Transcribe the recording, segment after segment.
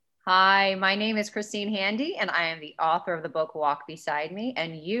Hi, my name is Christine Handy, and I am the author of the book Walk Beside Me.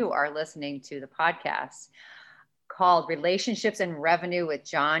 And you are listening to the podcast called Relationships and Revenue with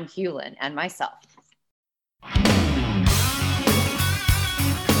John Hewlin and myself.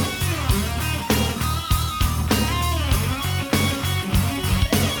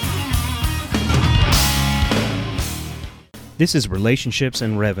 This is Relationships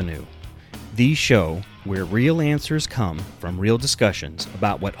and Revenue, the show where real answers come from real discussions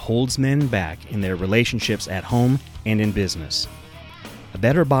about what holds men back in their relationships at home and in business. A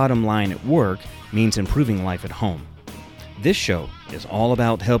better bottom line at work means improving life at home. This show is all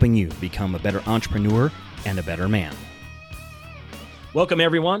about helping you become a better entrepreneur and a better man. Welcome,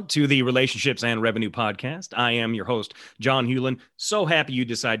 everyone, to the Relationships and Revenue podcast. I am your host, John Hewlin. So happy you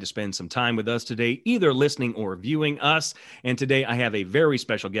decided to spend some time with us today, either listening or viewing us. And today I have a very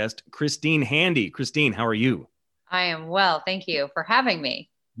special guest, Christine Handy. Christine, how are you? I am well. Thank you for having me.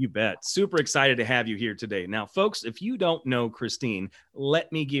 You bet. Super excited to have you here today. Now, folks, if you don't know Christine,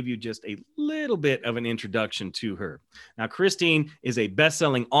 let me give you just a little bit of an introduction to her. Now, Christine is a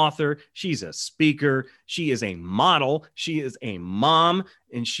best-selling author. She's a speaker. She is a model. She is a mom,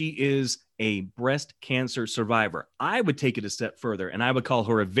 and she is a breast cancer survivor. I would take it a step further, and I would call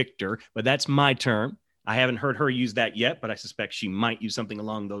her a victor, but that's my term. I haven't heard her use that yet, but I suspect she might use something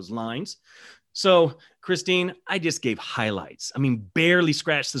along those lines. So, Christine, I just gave highlights. Barely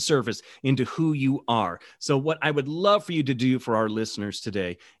scratched the surface into who you are. So what I would love for you to do for our listeners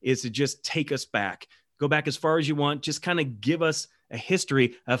today is to just take us back. Go back as far as you want. Just kind of give us a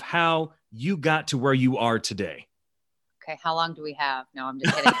history of how you got to where you are today. Okay, how long do we have? No, I'm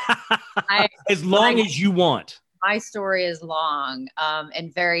just kidding. As long as you want. My story is long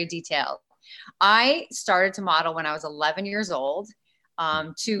and very detailed. I started to model when I was 11 years old.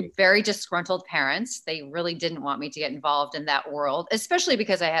 To very disgruntled parents. They really didn't want me to get involved in that world, especially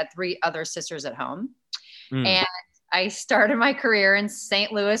because I had 3 other sisters at home. And I started my career in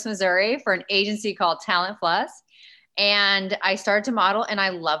St. Louis, Missouri for an agency called Talent Plus. And I started to model and I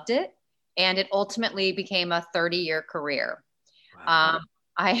loved it. And it ultimately became a 30-year career. Wow.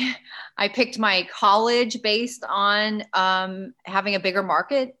 I picked my college based on having a bigger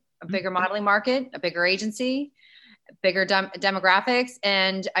market, a bigger modeling market, a bigger agency, bigger demographics.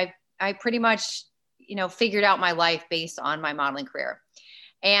 And I pretty much, figured out my life based on my modeling career.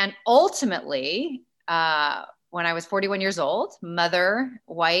 And ultimately, when I was 41 years old, mother,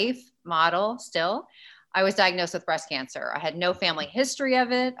 wife, model still, I was diagnosed with breast cancer. I had no family history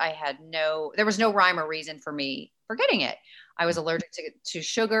of it. There was no rhyme or reason for me for getting it. I was allergic to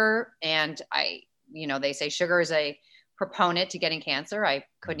sugar. And they say sugar is a proponent to getting cancer. I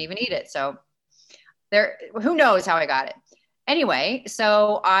couldn't even eat it. So who knows how I got it. Anyway,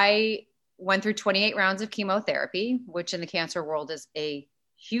 so I went through 28 rounds of chemotherapy, which in the cancer world is a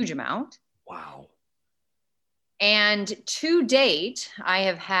huge amount. Wow. And to date, I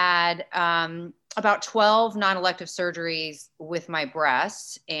have had about 12 non-elective surgeries with my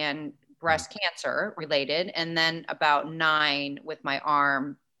breasts and breast cancer related, and then about 9 with my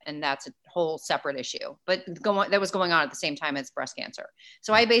arm. And that's a whole separate issue, but that was going on at the same time as breast cancer.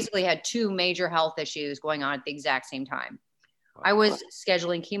 So I basically had 2 major health issues going on at the exact same time. Wow. I was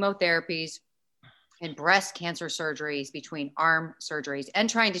scheduling chemotherapies and breast cancer surgeries between arm surgeries and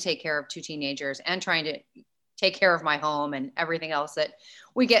trying to take care of 2 teenagers and trying to take care of my home and everything else that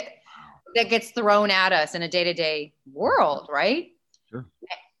gets thrown at us in a day-to-day world. Right. Sure.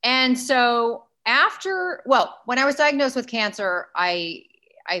 And so when I was diagnosed with cancer,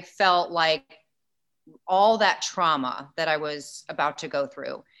 I felt like all that trauma that I was about to go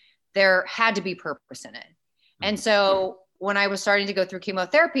through, there had to be purpose in it. And so when I was starting to go through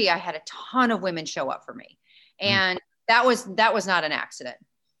chemotherapy, I had a ton of women show up for me. And that was not an accident,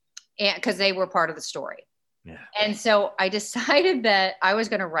 and because they were part of the story. Yeah. And so I decided that I was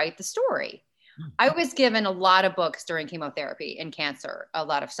going to write the story. I was given a lot of books during chemotherapy and cancer, a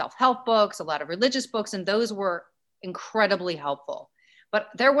lot of self-help books, a lot of religious books, and those were incredibly helpful. But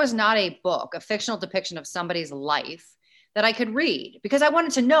there was not a book, a fictional depiction of somebody's life that I could read, because I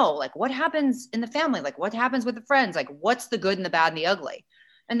wanted to know, like, what happens in the family? Like, what happens with the friends? Like, what's the good and the bad and the ugly?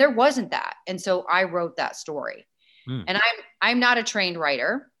 And there wasn't that. And so I wrote that story. And I'm not a trained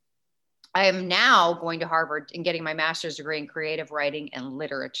writer. I am now going to Harvard and getting my master's degree in creative writing and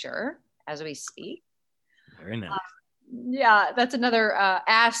literature as we speak. Very nice. Yeah, that's another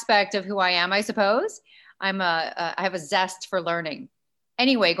aspect of who I am, I suppose. I have a zest for learning.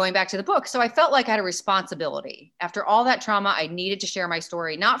 Anyway, going back to the book. So I felt like I had a responsibility. After all that trauma, I needed to share my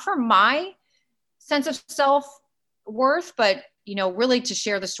story, not for my sense of self-worth, but, really to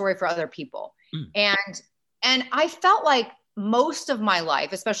share the story for other people. And I felt like most of my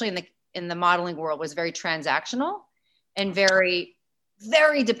life, especially in the modeling world, was very transactional and very,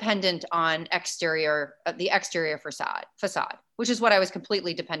 very dependent on the exterior facade, which is what I was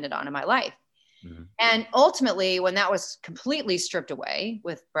completely dependent on in my life. Mm-hmm. And ultimately, when that was completely stripped away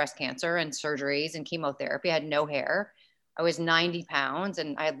with breast cancer and surgeries and chemotherapy, I had no hair. I was 90 pounds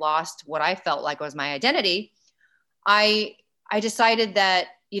and I had lost what I felt like was my identity. I decided that,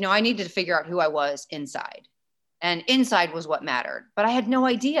 I needed to figure out who I was inside, and inside was what mattered. But I had no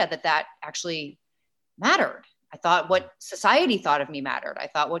idea that actually mattered. I thought what society thought of me mattered. I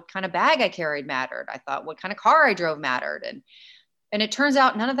thought what kind of bag I carried mattered. I thought what kind of car I drove mattered. And it turns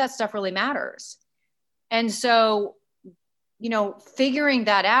out none of that stuff really matters. And so, figuring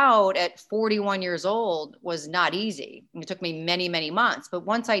that out at 41 years old was not easy. It took me many, many months. But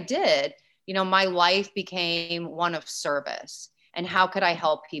once I did, my life became one of service. And how could I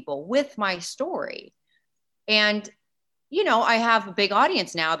help people with my story? And, I have a big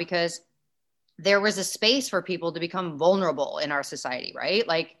audience now because there was a space for people to become vulnerable in our society, right?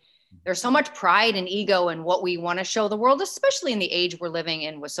 Like there's so much pride and ego in what we want to show the world, especially in the age we're living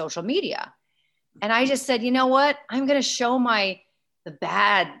in with social media. And I just said, you know what? I'm going to show the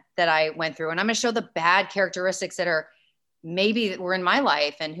bad that I went through. And I'm going to show the bad characteristics that are maybe that were in my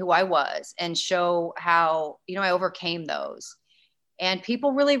life and who I was, and show how, I overcame those. And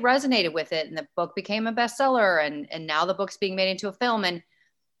people really resonated with it. And the book became a bestseller. And now the book's being made into a film. And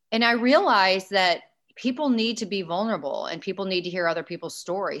I realized that people need to be vulnerable and people need to hear other people's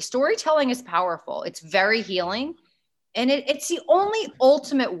stories. Storytelling is powerful. It's very healing. And it's the only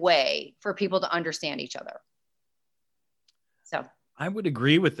ultimate way for people to understand each other. So I would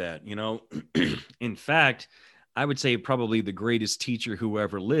agree with that. In fact, I would say probably the greatest teacher who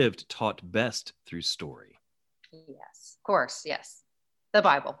ever lived taught best through story. Yes, of course. Yes. The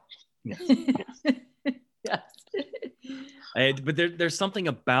Bible. Yes. Yes. But there's something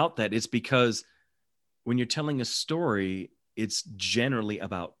about that. It's because when you're telling a story, it's generally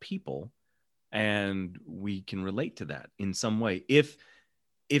about people, and we can relate to that in some way. If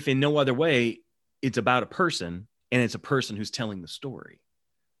in no other way, it's about a person, and it's a person who's telling the story.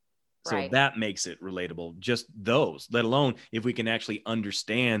 So right. That makes it relatable. Just those, let alone if we can actually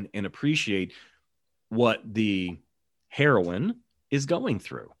understand and appreciate what the heroine is going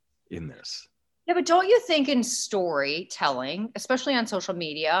through in this. Yeah, but don't you think in storytelling, especially on social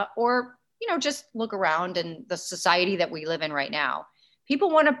media, or, just look around in the society that we live in right now, people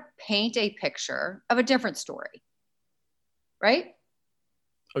want to paint a picture of a different story, right?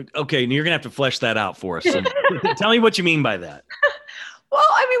 Okay, and you're going to have to flesh that out for us. So tell me what you mean by that. Well,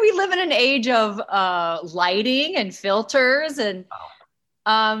 we live in an age of lighting and filters and,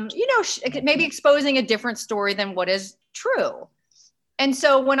 maybe exposing a different story than what is true. And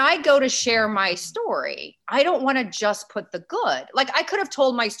so when I go to share my story, I don't want to just put the good. Like I could have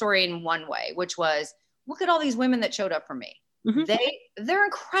told my story in one way, which was, look at all these women that showed up for me. Mm-hmm. They're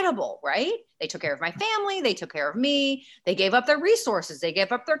incredible, right? They took care of my family. They took care of me. They gave up their resources. They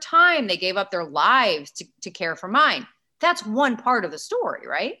gave up their time. They gave up their lives to care for mine. That's one part of the story,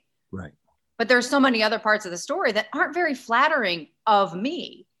 right? Right. But there's so many other parts of the story that aren't very flattering of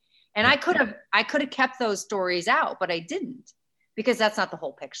me. And I could have kept those stories out, but I didn't, because that's not the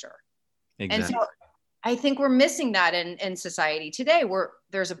whole picture. Exactly. And so I think we're missing that in society today, where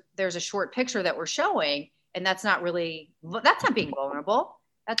there's a short picture that we're showing, and that's not being vulnerable.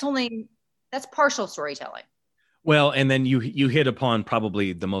 That's partial storytelling. Well, and then you hit upon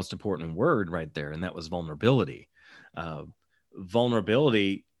probably the most important word right there, and that was vulnerability.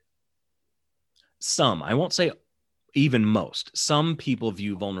 Vulnerability. I won't say even most, some people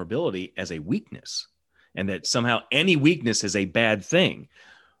view vulnerability as a weakness, and that somehow any weakness is a bad thing.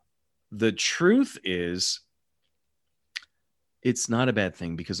 The truth is, it's not a bad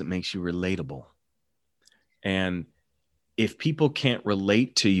thing because it makes you relatable. And if people can't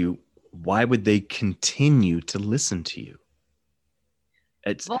relate to you, why would they continue to listen to you?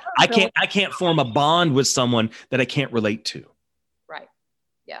 I can't form a bond with someone that I can't relate to. Right.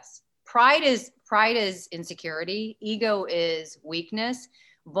 Yes. Pride is insecurity. Ego is weakness.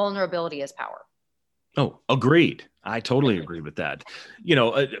 Vulnerability is power. Oh, agreed. I totally agree with that.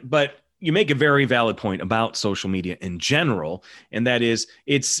 But you make a very valid point about social media in general, and that is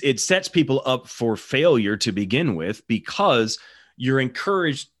it sets people up for failure to begin with, because you're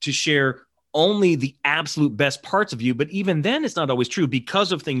encouraged to share only the absolute best parts of you. But even then, it's not always true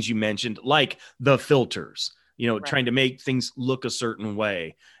because of things you mentioned, like the filters, right. Trying to make things look a certain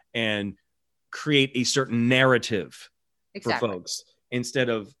way and create a certain narrative for folks instead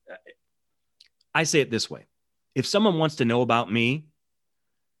of, I say it this way. If someone wants to know about me,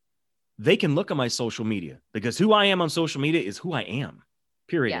 they can look at my social media, because who I am on social media is who I am,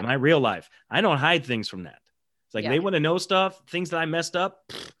 period. Yeah. In my real life, I don't hide things from that. It's like, they want to know stuff, things that I messed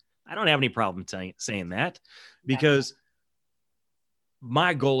up. I don't have any problem saying that, because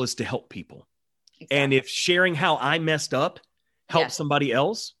my goal is to help people. Exactly. And if sharing how I messed up helps somebody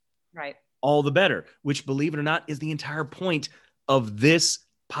else, right, all the better, which, believe it or not, is the entire point of this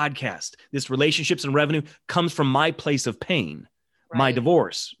podcast. This Relationships and Revenue comes from my place of pain, my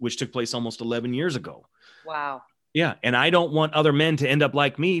divorce, which took place almost 11 years ago. Wow. Yeah. And I don't want other men to end up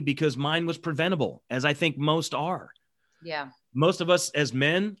like me, because mine was preventable, as I think most are. Yeah. Most of us as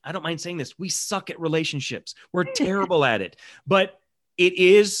men, I don't mind saying this, we suck at relationships. We're terrible at it. But it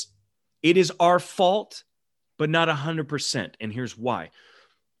is our fault, but not 100%. And here's why.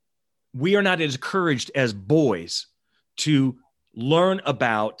 We are not as encouraged as boys to learn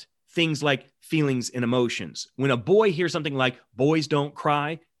about things like feelings and emotions. When a boy hears something like boys don't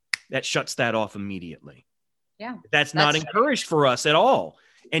cry, that shuts that off immediately. Yeah. That's not encouraged for us at all.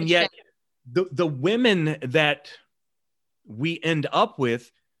 And yet the women that we end up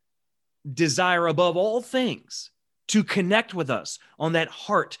with desire above all things to connect with us on that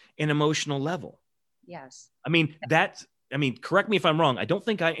heart and emotional level. Yes. I mean, correct me if I'm wrong. I don't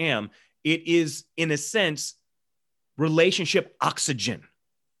think I am. It is, in a sense, relationship oxygen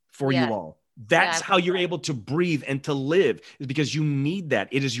for you all. That's how you're able to breathe and to live, is because you need that.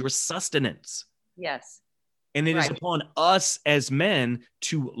 It is your sustenance. Yes. And it is upon us as men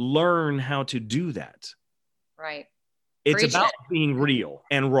to learn how to do that. Right. It's about being real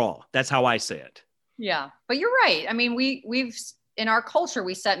and raw. That's how I say it. Yeah. But you're right. I mean, we've in our culture,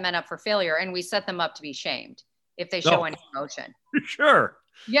 we set men up for failure, and we set them up to be shamed if they show any emotion. Sure.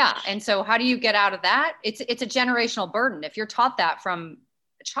 Yeah. And so how do you get out of that? It's a generational burden. If you're taught that from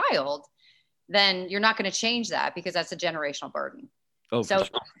a child, then you're not going to change that, because that's a generational burden. Oh, so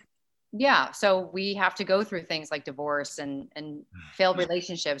yeah. So we have to go through things like divorce and failed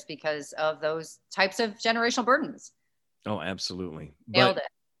relationships because of those types of generational burdens. Oh, absolutely. Nailed it.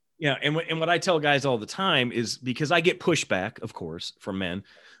 Yeah. And what I tell guys all the time is, because I get pushback, of course, from men.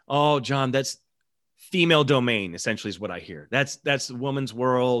 Oh, John, that's female domain, essentially, is what I hear. That's the woman's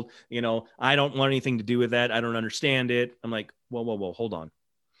world. You know, I don't want anything to do with that. I don't understand it. I'm like, whoa, hold on.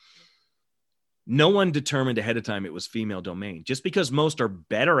 No one determined ahead of time it was female domain. Just because most are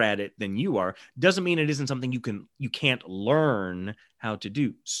better at it than you are doesn't mean it isn't something you can't learn how to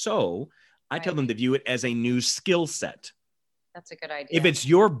do. So I tell them to view it as a new skill set. That's a good idea. If it's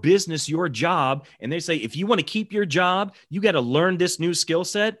your business, your job, and they say, if you want to keep your job, you got to learn this new skill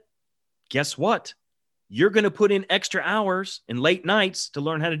set. Guess what? You're going to put in extra hours and late nights to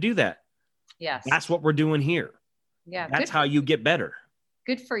learn how to do that. Yes. That's what we're doing here. Yeah. That's how you get better.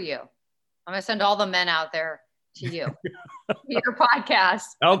 Good for you. I'm going to send all the men out there to you, your podcast.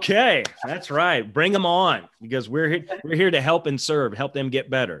 Okay. That's right. Bring them on, because we're here to help and serve, help them get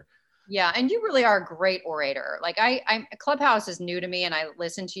better. Yeah. And you really are a great orator. Like I'm Clubhouse is new to me, and I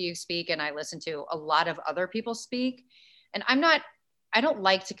listen to you speak, and I listen to a lot of other people speak, and I don't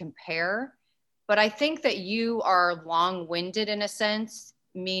like to compare, but I think that you are long-winded in a sense,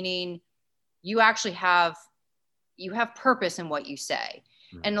 meaning you actually have purpose in what you say.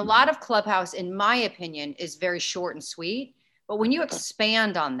 And a lot of Clubhouse, in my opinion, is very short and sweet. But when you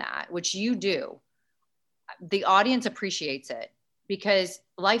expand on that, which you do, the audience appreciates it, because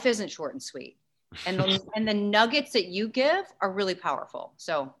life isn't short and sweet. And the nuggets that you give are really powerful.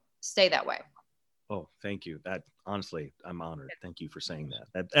 So stay that way. Oh, thank you. That, honestly, I'm honored. Thank you for saying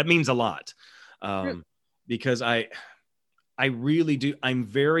that. That means a lot. Because I really do. I'm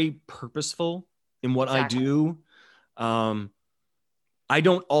very purposeful in what I do. I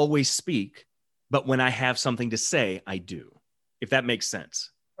don't always speak, but when I have something to say, I do, if that makes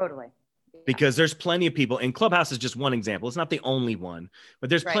sense. Totally. Yeah. Because there's plenty of people, and Clubhouse is just one example. It's not the only one, but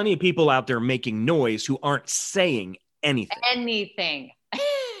there's plenty of people out there making noise who aren't saying anything.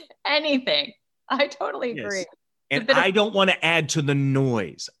 Anything. I totally agree. And I don't want to add to the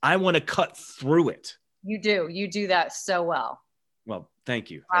noise. I want to cut through it. You do that so well. Well,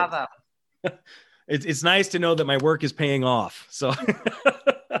 thank you. Bravo. It's nice to know that my work is paying off. So,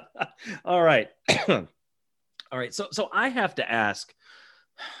 all right. All right. So I have to ask,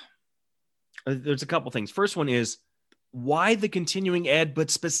 there's a couple things. First one is, why the continuing ed, but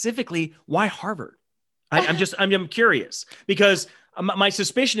specifically why Harvard? I'm curious, because my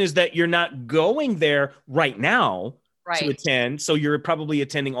suspicion is that you're not going there right now to attend. So you're probably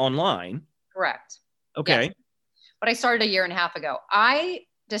attending online. Correct. Okay. Yes. But I started a year and a half ago. I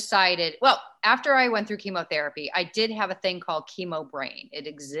decided, well, after I went through chemotherapy, I did have a thing called chemo brain. It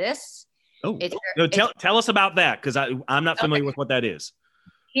exists. Oh, tell us about that, because I'm not familiar with what that is.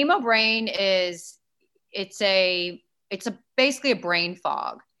 Chemo brain it's basically a brain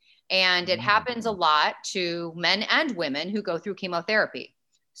fog. And it happens a lot to men and women who go through chemotherapy.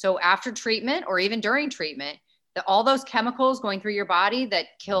 So after treatment or even during treatment, all those chemicals going through your body that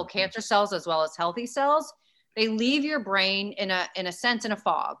kill cancer cells as well as healthy cells, they leave your brain in a sense in a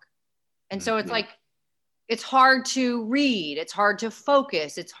fog. And so it's like, it's hard to read, it's hard to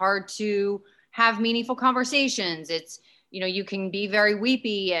focus, it's hard to have meaningful conversations. It's, you can be very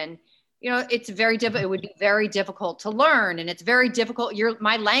weepy, and it's very difficult. It would be very difficult to learn, and it's very difficult.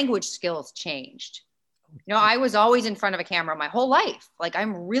 My language skills changed. I was always in front of a camera my whole life. Like,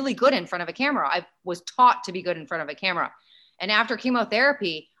 I'm really good in front of a camera. I was taught to be good in front of a camera. And after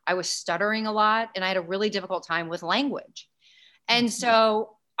chemotherapy, I was stuttering a lot, and I had a really difficult time with language. And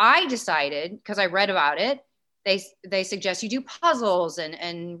so I decided, because I read about it, they suggest you do puzzles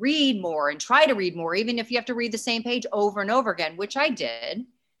and read more and try to read more, even if you have to read the same page over and over again, which I did.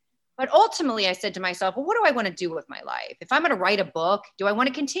 But ultimately, I said to myself, well, what do I want to do with my life? If I'm going to write a book, do I want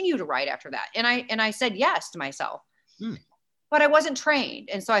to continue to write after that? And I said yes to myself, but I wasn't trained.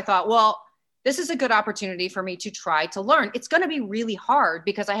 And so I thought, well, this is a good opportunity for me to try to learn. It's going to be really hard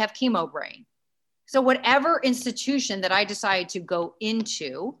because I have chemo brain. So whatever institution that I decide to go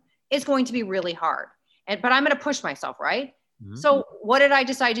into is going to be really hard. But I'm going to push myself, right? So what did I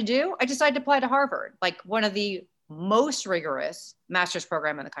decide to do? I decided to apply to Harvard, like one of the most rigorous master's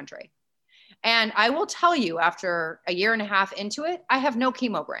program in the country. And I will tell you, after a year and a half into it, I have no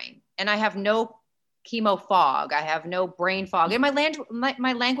chemo brain, and I have no chemo fog. I have no brain fog, and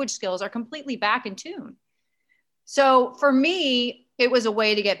my language skills are completely back in tune. So for me, it was a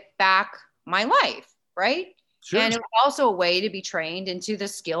way to get back my life, right? Sure. And it was also a way to be trained into the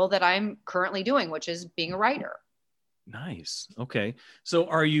skill that I'm currently doing, which is being a writer. Nice. Okay. So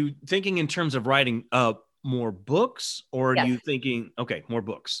are you thinking in terms of writing more books, or are you thinking, okay, more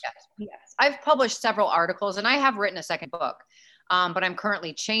books? Yes. I've published several articles, and I have written a second book, but I'm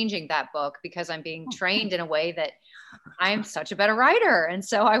currently changing that book because I'm being trained in a way that I'm such a better writer. And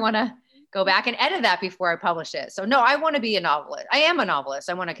so I want to go back and edit that before I publish it. So no, I want to be a novelist. I am a novelist.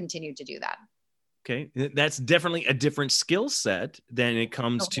 I want to continue to do that. Okay. That's definitely a different skill set than it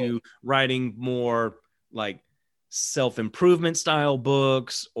comes to writing more like self-improvement style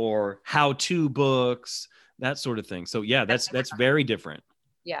books or how-to books, that sort of thing. So yeah, that's very different.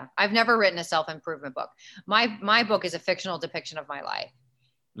 Yeah. I've never written a self-improvement book. My book is a fictional depiction of my life.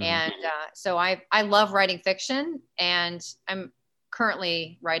 And so I love writing fiction, and I'm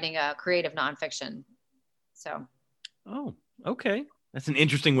currently writing a creative nonfiction. So. Oh, okay. That's an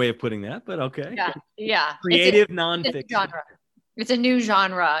interesting way of putting that, but okay. Yeah. Creative nonfiction. It's a new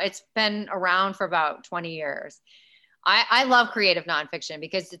genre. It's been around for about 20 years. I love creative nonfiction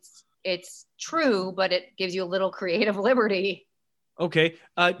because it's true, but it gives you a little creative liberty. Okay.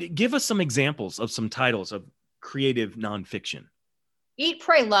 Give us some examples of some titles of creative nonfiction. Eat,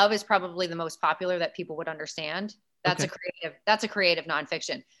 Pray, Love is probably the most popular that people would understand. That's a creative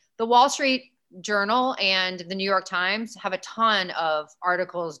nonfiction. The Wall Street Journal and the New York Times have a ton of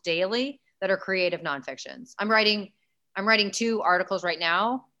articles daily that are creative nonfictions. I'm writing 2 articles right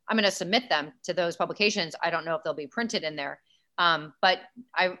now. I'm going to submit them to those publications. I don't know if they'll be printed in there. But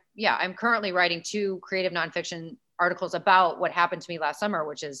I'm currently writing 2 creative nonfiction articles about what happened to me last summer,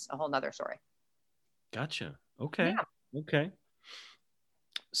 which is a whole nother story. Gotcha. Okay. Yeah. Okay.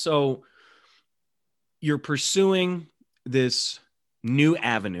 So you're pursuing this new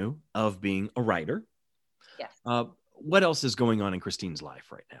avenue of being a writer. Yes. What else is going on in Christine's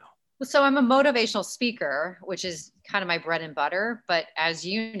life right now? So I'm a motivational speaker, which is kind of my bread and butter. But as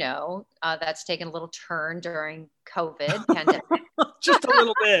you know, that's taken a little turn during COVID pandemic. Just a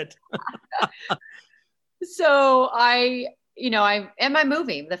little bit. So am I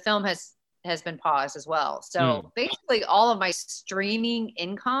moving? The film has been paused as well. So basically all of my streaming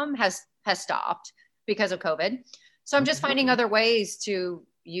income has stopped because of COVID. So I'm just finding other ways to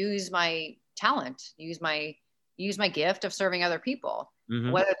use my talent, use my gift of serving other people,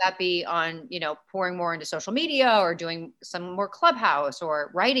 whether that be on, pouring more into social media or doing some more Clubhouse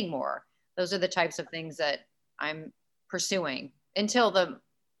or writing more. Those are the types of things that I'm pursuing until the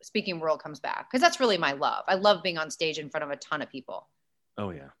speaking world comes back. Because that's really my love. I love being on stage in front of a ton of people.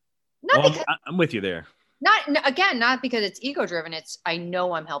 Oh yeah. Because, I'm with you there. Not because it's ego driven. It's, I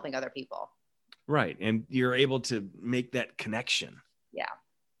know I'm helping other people. Right. And you're able to make that connection. Yeah.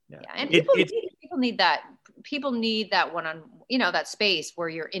 And people need that. People need that that space where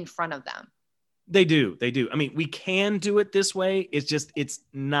you're in front of them. They do. I mean, we can do it this way. It's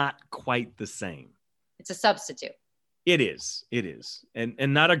not quite the same. It's a substitute. It is.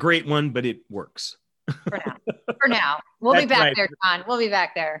 And not a great one, but it works. For now. For now. We'll be That's back right. there, John. We'll be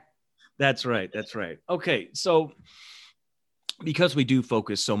back there. That's right. That's right. Okay. So because we do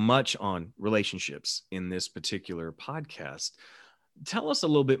focus so much on relationships in this particular podcast, tell us a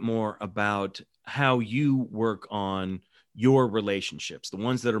little bit more about how you work on your relationships, the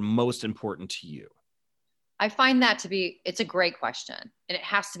ones that are most important to you. I find that it's a great question, and it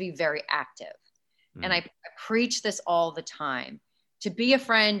has to be very active. And I preach this all the time. To be a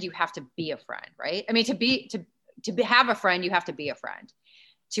friend, you have to be a friend, right? I mean, to have a friend, you have to be a friend.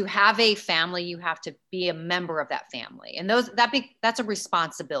 To have a family, you have to be a member of that family. And that's a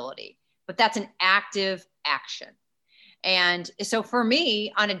responsibility, but that's an active action. And so for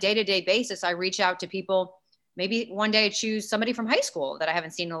me, on a day-to-day basis, I reach out to people. Maybe one day I choose somebody from high school that I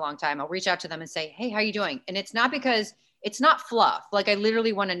haven't seen in a long time. I'll reach out to them and say, hey, how are you doing? And it's not because it's not fluff. Like, I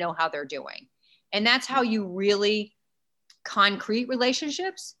literally want to know how they're doing. And that's how you really concrete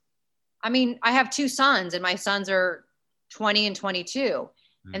relationships. I mean, I have 2 sons, and my sons are 20 and 22.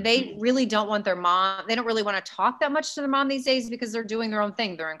 And they really don't want their mom. They don't really want to talk that much to their mom these days because they're doing their own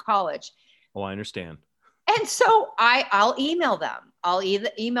thing. They're in college. Oh, I understand. And so I'll email them. I'll either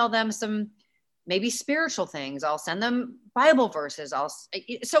email them some maybe spiritual things. I'll send them Bible verses.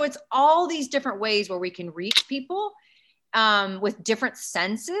 So it's all these different ways where we can reach people with different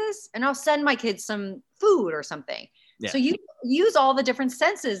senses. And I'll send my kids some food or something. Yeah. So you use all the different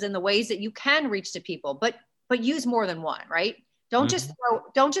senses in the ways that you can reach to people, but use more than one, right? Don't just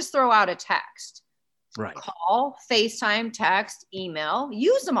throw out a text. Right. Call, FaceTime, text, email,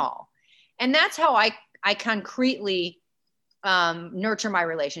 use them all. And that's how I concretely nurture my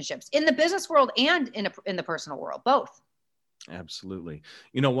relationships in the business world and in the personal world, both. Absolutely.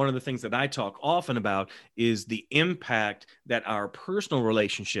 You know, one of the things that I talk often about is the impact that our personal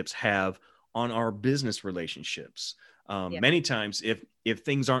relationships have on our business relationships. Many times, if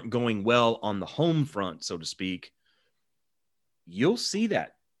things aren't going well on the home front, so to speak, you'll see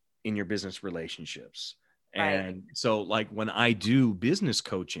that in your business relationships. Right. And so, like, when I do business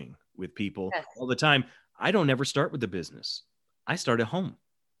coaching with people all the time, I don't ever start with the business. I start at home.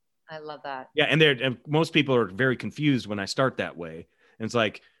 I love that. Yeah. And most people are very confused when I start that way. And it's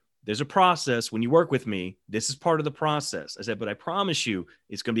like, there's a process. When you work with me, this is part of the process. I said, but I promise you,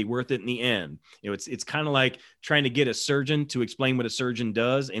 it's going to be worth it in the end. You know, it's kind of like trying to get a surgeon to explain what a surgeon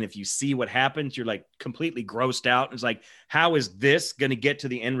does. And if you see what happens, you're like completely grossed out. It's like, how is this going to get to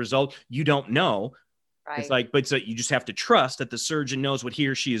the end result? You don't know. Right. It's like, but so you just have to trust that the surgeon knows what he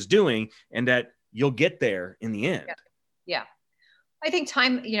or she is doing and that you'll get there in the end. Yeah. I think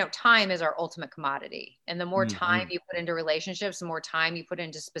time is our ultimate commodity. And the more time you put into relationships, the more time you put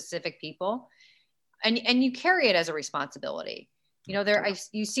into specific people, and you carry it as a responsibility. You know,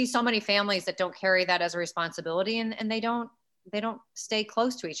 you see so many families that don't carry that as a responsibility, and they don't stay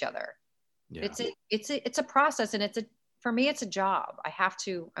close to each other. Yeah. It's a process, and for me, it's a job.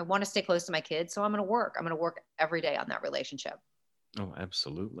 I want to stay close to my kids. So I'm going to work every day on that relationship. Oh,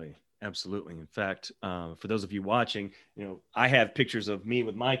 absolutely. Absolutely. In fact, for those of you watching, you know, I have pictures of me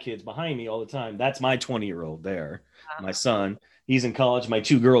with my kids behind me all the time. That's my 20-year-old there. Wow. My son, he's in college. My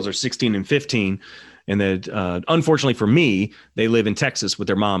 2 girls are 16 and 15. And then, unfortunately for me, they live in Texas with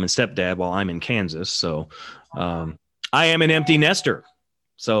their mom and stepdad while I'm in Kansas. So I am an empty nester.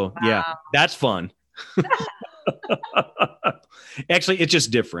 So yeah, that's fun. Actually, it's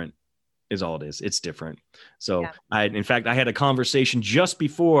just different. Is all it is. It's different. So in fact, I had a conversation just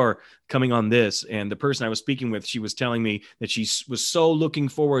before coming on this, and the person I was speaking with, she was telling me that she was so looking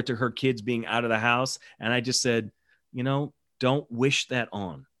forward to her kids being out of the house. And I just said, you know, don't wish that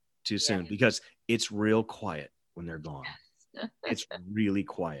on too soon, because it's real quiet when they're gone. It's really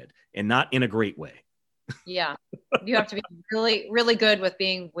quiet, and not in a great way. Yeah. You have to be really, really good with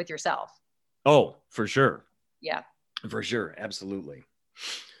being with yourself. Oh, for sure. Yeah. For sure. Absolutely.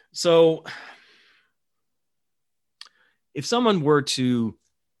 So if someone were to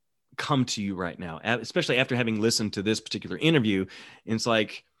come to you right now, especially after having listened to this particular interview, and it's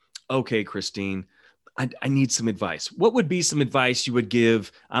like, okay, Christine, I need some advice. What would be some advice you would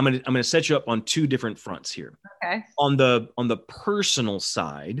give? I'm going to set you up on 2 different fronts here. Okay. On the personal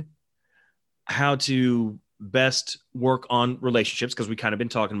side, how to best work on relationships, because we kind of been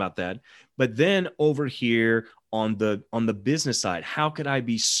talking about that. But then over here on the business side, how could I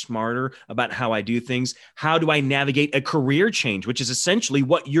be smarter about how I do things? How do I navigate a career change, which is essentially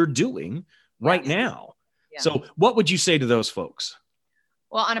what you're doing right now? Yeah. So what would you say to those folks?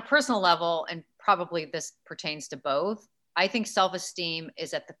 Well, on a personal level, and probably this pertains to both, I think self-esteem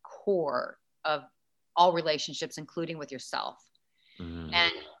is at the core of all relationships, including with yourself.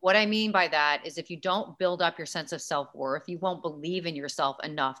 And what I mean by that is if you don't build up your sense of self-worth, you won't believe in yourself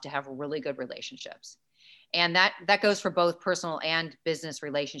enough to have really good relationships. And that goes for both personal and business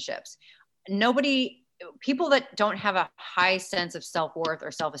relationships. People that don't have a high sense of self-worth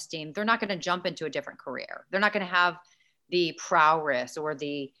or self-esteem, they're not going to jump into a different career. They're not going to have the prowess or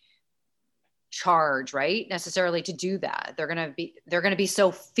the charge, right, necessarily to do that. They're going to be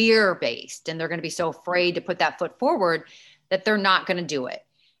so fear-based, and they're going to be so afraid to put that foot forward that they're not going to do it.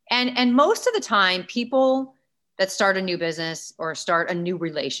 And most of the time, people that start a new business or start a new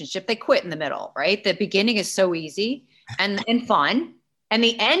relationship, they quit in the middle, right? The beginning is so easy and fun, and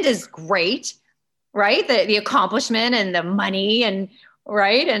the end is great, right? The accomplishment and the money and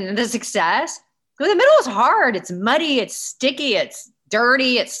right, and the success. But the middle is hard. It's muddy, it's sticky, it's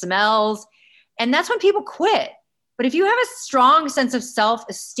dirty, it smells. And that's when people quit. But if you have a strong sense of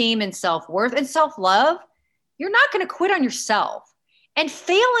self-esteem and self-worth and self-love, you're not going to quit on yourself. And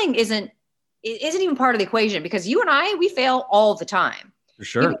failing isn't even part of the equation, because you and I, we fail all the time. For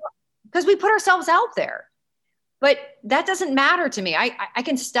sure. Because we put ourselves out there. But that doesn't matter to me. I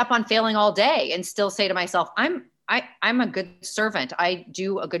can step on failing all day and still say to myself, I'm a good servant. I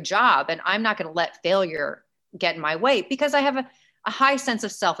do a good job, and I'm not going to let failure get in my way, because I have a high sense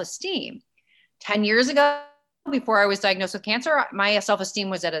of self-esteem. 10 years ago, before I was diagnosed with cancer, my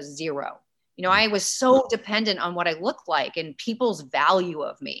self-esteem was at a 0. I was so dependent on what I looked like and people's value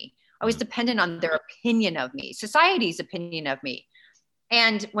of me. I was dependent on their opinion of me, society's opinion of me.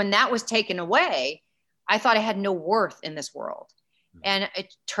 And when that was taken away, I thought I had no worth in this world. And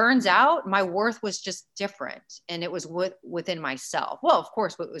it turns out my worth was just different. And it was within myself. Well, of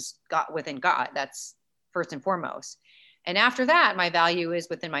course, what was within God, that's first and foremost. And after that, my value is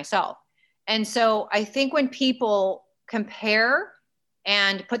within myself. And so I think when people compare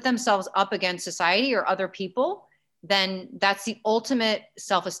and put themselves up against society or other people, then that's the ultimate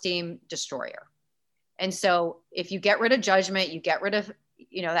self-esteem destroyer. And so if you get rid of judgment, you get rid of,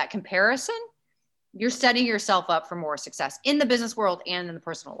 that comparison, you're setting yourself up for more success in the business world and in the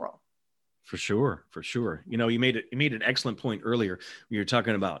personal world. For sure. For sure. You made an excellent point earlier. You were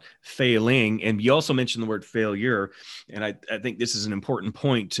talking about failing, and you also mentioned the word failure. And I think this is an important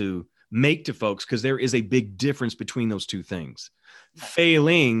point to make to folks, because there is a big difference between those two things.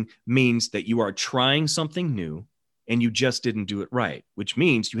 Failing means that you are trying something new and you just didn't do it right, which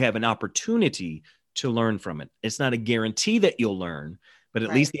means you have an opportunity to learn from it. It's not a guarantee that you'll learn, but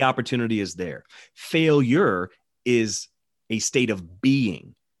at least the opportunity is there. Failure is a state of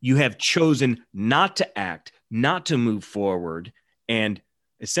being. You have chosen not to act, not to move forward, and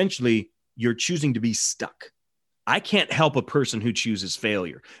essentially you're choosing to be stuck. I can't help a person who chooses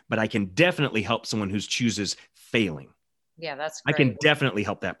failure, but I can definitely help someone who chooses failing. Yeah, that's great. I can definitely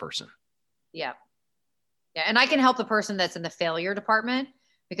help that person. Yeah. Yeah. And I can help the person that's in the failure department,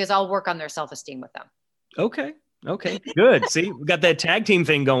 because I'll work on their self-esteem with them. Okay. Good. See, we got that tag team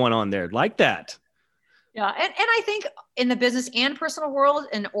thing going on there. Like that. Yeah. And I think in the business and personal world,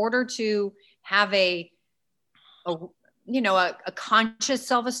 in order to have a conscious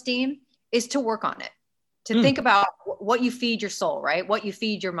self-esteem, is to work on it. To think about what you feed your soul, right? What you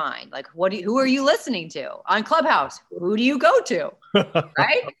feed your mind. Like, who are you listening to on Clubhouse? Who do you go to?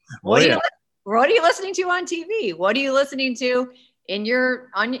 Right? What are you listening to on TV? What are you listening to on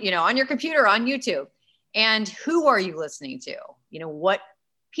your computer, on YouTube? And who are you listening to? What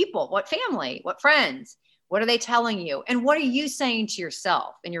people, what family, what friends, what are they telling you? And what are you saying to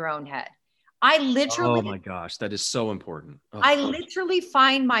yourself in your own head? Oh my gosh, that is so important. Oh, I literally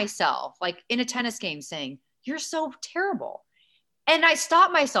find myself like in a tennis game saying, "You're so terrible." And I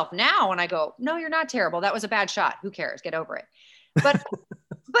stop myself now and I go, "No, you're not terrible. That was a bad shot. Who cares? Get over it." But,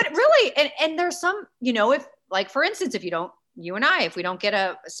 but really, and there's some, if like, for instance, if we don't get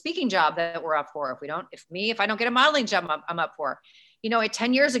a speaking job that we're up for, if I don't get a modeling job I'm up for,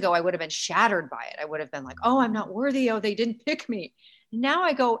 10 years ago, I would have been shattered by it. I would have been like, "Oh, I'm not worthy. Oh, they didn't pick me." Now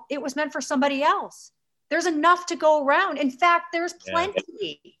I go, it was meant for somebody else. There's enough to go around. In fact, there's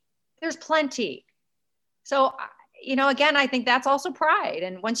plenty. Yeah. There's plenty. So, again, I think that's also pride.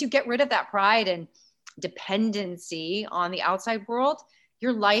 And once you get rid of that pride and dependency on the outside world,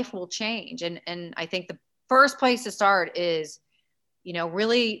 your life will change. And I think the first place to start is,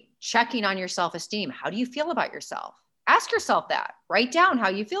 really checking on your self-esteem. How do you feel about yourself? Ask yourself that. Write down how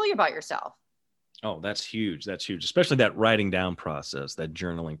you feel about yourself. Oh, that's huge. That's huge. Especially that writing down process, that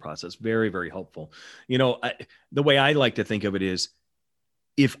journaling process. Very, very helpful. The way I like to think of it is,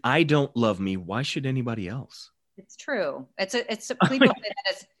 if I don't love me, why should anybody else? It's true.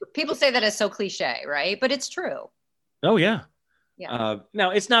 People say that as so cliche, right? But it's true. Oh, yeah. Yeah.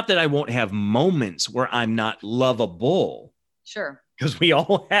 Now, it's not that I won't have moments where I'm not lovable. Sure. Because we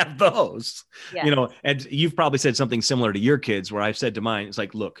all have those, yeah. And you've probably said something similar to your kids, where I've said to mine, it's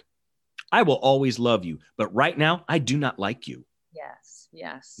like, look, I will always love you, but right now I do not like you. Yes.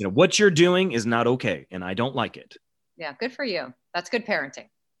 Yes. You know, what you're doing is not okay, and I don't like it. Yeah. Good for you. That's good parenting.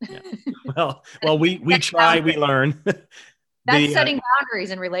 Yeah. Well, we try, we learn. That's setting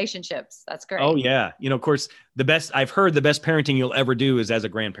boundaries in relationships. That's great. Oh yeah. You know, of course, I've heard the best parenting you'll ever do is as a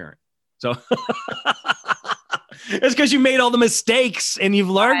grandparent. So it's because you made all the mistakes and you've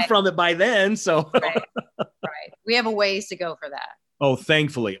learned from it by then. So right. We have a ways to go for that. Oh,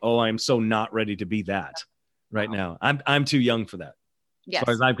 thankfully. Oh, I'm so not ready to be that right now. I'm too young for that. Yes. As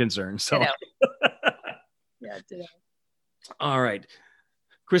far as I'm concerned. So yeah, ditto. All right.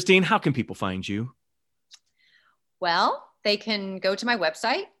 Christine, how can people find you? Well, they can go to my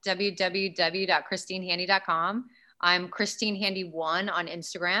website, www.christinehandy.com. I'm Christine Handy 1 on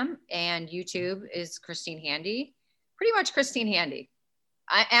Instagram, and YouTube is Christine Handy. Pretty much Christine Handy.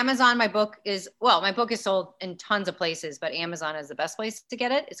 Amazon, my book is sold in tons of places, but Amazon is the best place to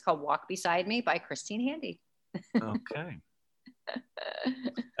get it. It's called Walk Beside Me by Christine Handy. Okay.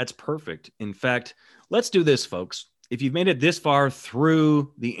 That's perfect. In fact, let's do this, folks. If you've made it this far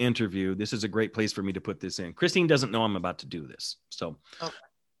through the interview, this is a great place for me to put this in. Christine doesn't know I'm about to do this.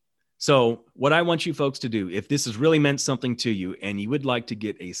 So what I want you folks to do, if this has really meant something to you and you would like to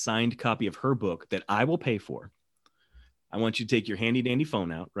get a signed copy of her book that I will pay for, I want you to take your handy dandy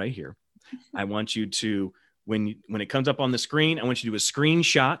phone out right here. I want you to, when it comes up on the screen, I want you to do a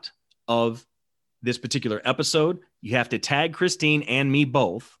screenshot of this particular episode. You have to tag Christine and me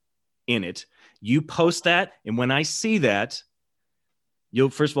both in it. You post that. And when I see that, you'll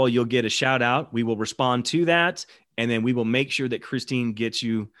get a shout out. We will respond to that. And then we will make sure that Christine gets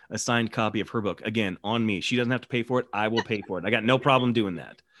you a signed copy of her book. Again, on me. She doesn't have to pay for it. I will pay for it. I got no problem doing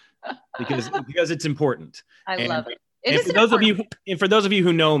that because it's important. I love it. And for those of you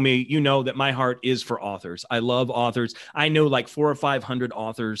who know me, you know that my heart is for authors. I love authors. I know like 400 or 500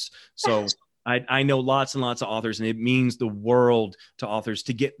 authors. So I know lots and lots of authors, and it means the world to authors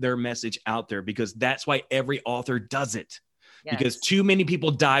to get their message out there, because that's why every author does it. Yes. Because too many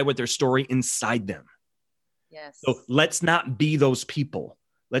people die with their story inside them. Yes. So let's not be those people.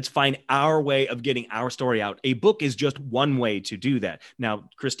 Let's find our way of getting our story out. A book is just one way to do that. Now,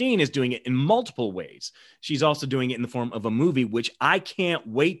 Christine is doing it in multiple ways. She's also doing it in the form of a movie, which I can't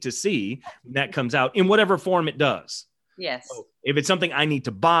wait to see when that comes out in whatever form it does. Yes. So if it's something I need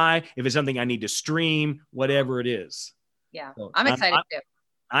to buy, if it's something I need to stream, whatever it is. Yeah. So I'm excited too.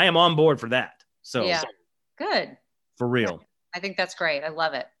 I am on board for that. So yeah. Good. For real. I think that's great. I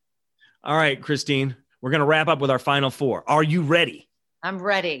love it. All right, Christine, we're going to wrap up with our final four. Are you ready? I'm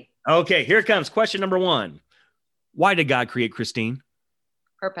ready. Okay, here it comes. Question number 1. Why did God create Christine?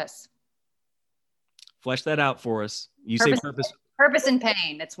 Purpose. Flesh that out for us. You purpose, say purpose. Purpose and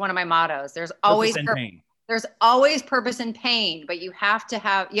pain. It's one of my mottos. There's always pain. There's always purpose and pain, but you have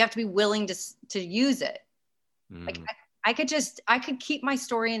to be willing to use it. Like I could keep my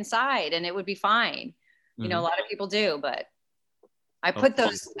story inside and it would be fine. You know, a lot of people do, but I put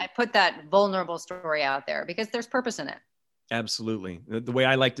that vulnerable story out there because there's purpose in it. Absolutely. The way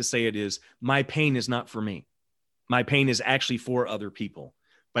I like to say it is, my pain is not for me. My pain is actually for other people,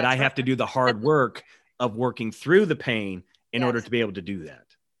 but I have to do the hard work of working through the pain in order to be able to do that.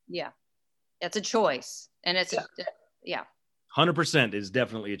 Yeah. It's a choice. And it's 100% is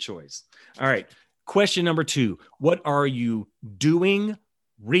definitely a choice. All right. Question number 2. What are you doing,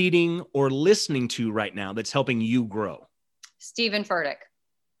 reading, or listening to right now that's helping you grow? Stephen Furtick.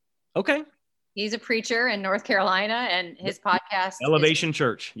 Okay. He's a preacher in North Carolina, and his podcast Elevation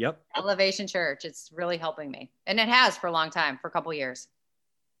Church. Yep. Elevation Church. It's really helping me. And it has for a long time, for a couple of years,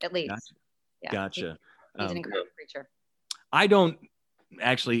 at least. Gotcha. Yeah. Gotcha. He's an incredible preacher. I don't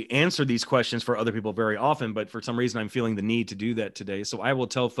actually answer these questions for other people very often, but for some reason I'm feeling the need to do that today. So I will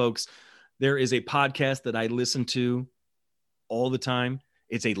tell folks there is a podcast that I listen to all the time.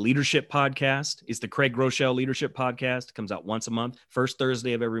 It's a leadership podcast. It's the Craig Groeschel Leadership Podcast. It comes out once a month, first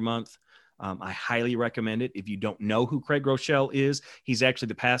Thursday of every month. I highly recommend it. If you don't know who Craig Groeschel is, he's actually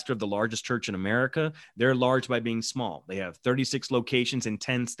the pastor of the largest church in America. They're large by being small. They have 36 locations in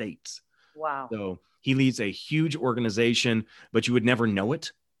 10 states. Wow. So he leads a huge organization, but you would never know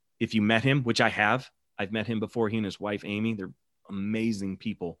it if you met him, which I have. I've met him before, he and his wife, Amy. They're amazing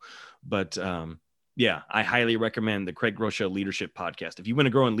people. But yeah, I highly recommend the Craig Groeschel Leadership Podcast. If you want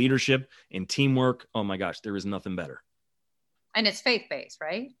to grow in leadership and teamwork, oh my gosh, there is nothing better. And it's faith-based,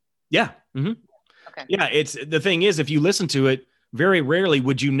 right? Yeah. Mm-hmm. Okay. Yeah. The thing is, if you listen to it, very rarely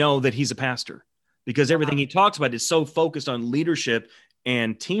would you know that he's a pastor, because everything he talks about is so focused on leadership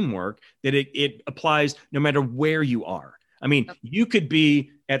and teamwork that it applies no matter where you are. I mean, you could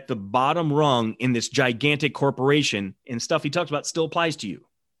be at the bottom rung in this gigantic corporation, and stuff he talks about still applies to you.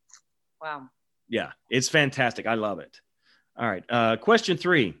 Wow. Yeah, it's fantastic. I love it. All right. Question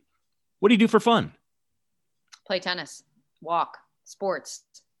 3. What do you do for fun? Play tennis, walk, sports,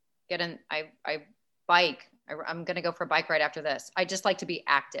 I bike. I'm going to go for a bike ride after this. I just like to be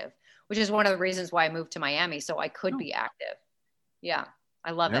active, which is one of the reasons why I moved to Miami. So I could be active. Yeah.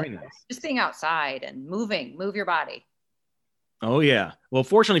 I love Very it. nice. Just being outside and move your body. Oh, yeah. Well,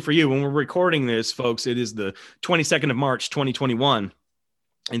 fortunately for you, when we're recording this, folks, it is the 22nd of March, 2021.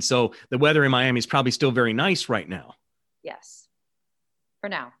 And so the weather in Miami is probably still very nice right now. Yes. For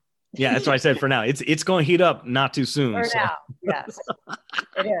now. Yeah, that's what I said for now. It's going to heat up not too soon. For now. Yes,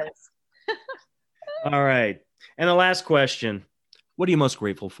 it is. All right. And the last question, what are you most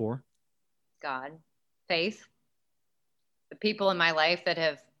grateful for? God, faith, the people in my life that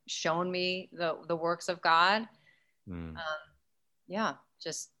have shown me the works of God. Yeah,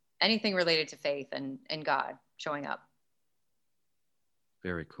 just anything related to faith and God showing up.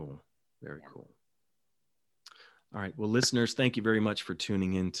 Very cool. Very cool. All right. Well, listeners, thank you very much for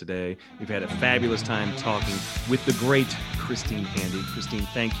tuning in today. We've had a fabulous time talking with the great Christine Handy. Christine,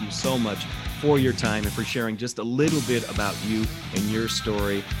 thank you so much for your time and for sharing just a little bit about you and your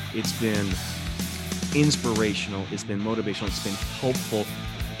story. It's been inspirational. It's been motivational. It's been hopeful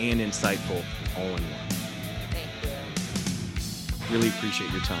and insightful all in one. Thank you. Really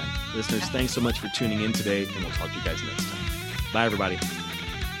appreciate your time. Listeners, thanks so much for tuning in today, and we'll talk to you guys next time. Bye, everybody.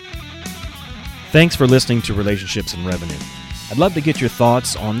 Thanks for listening to Relationships and Revenue. I'd love to get your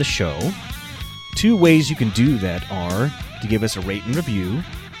thoughts on the show. 2 ways you can do that are to give us a rate and review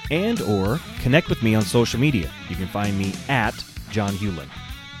and or connect with me on social media. You can find me at John Hewlin.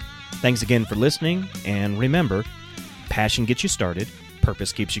 Thanks again for listening, and remember, passion gets you started,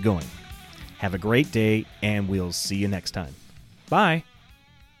 purpose keeps you going. Have a great day, and we'll see you next time. Bye.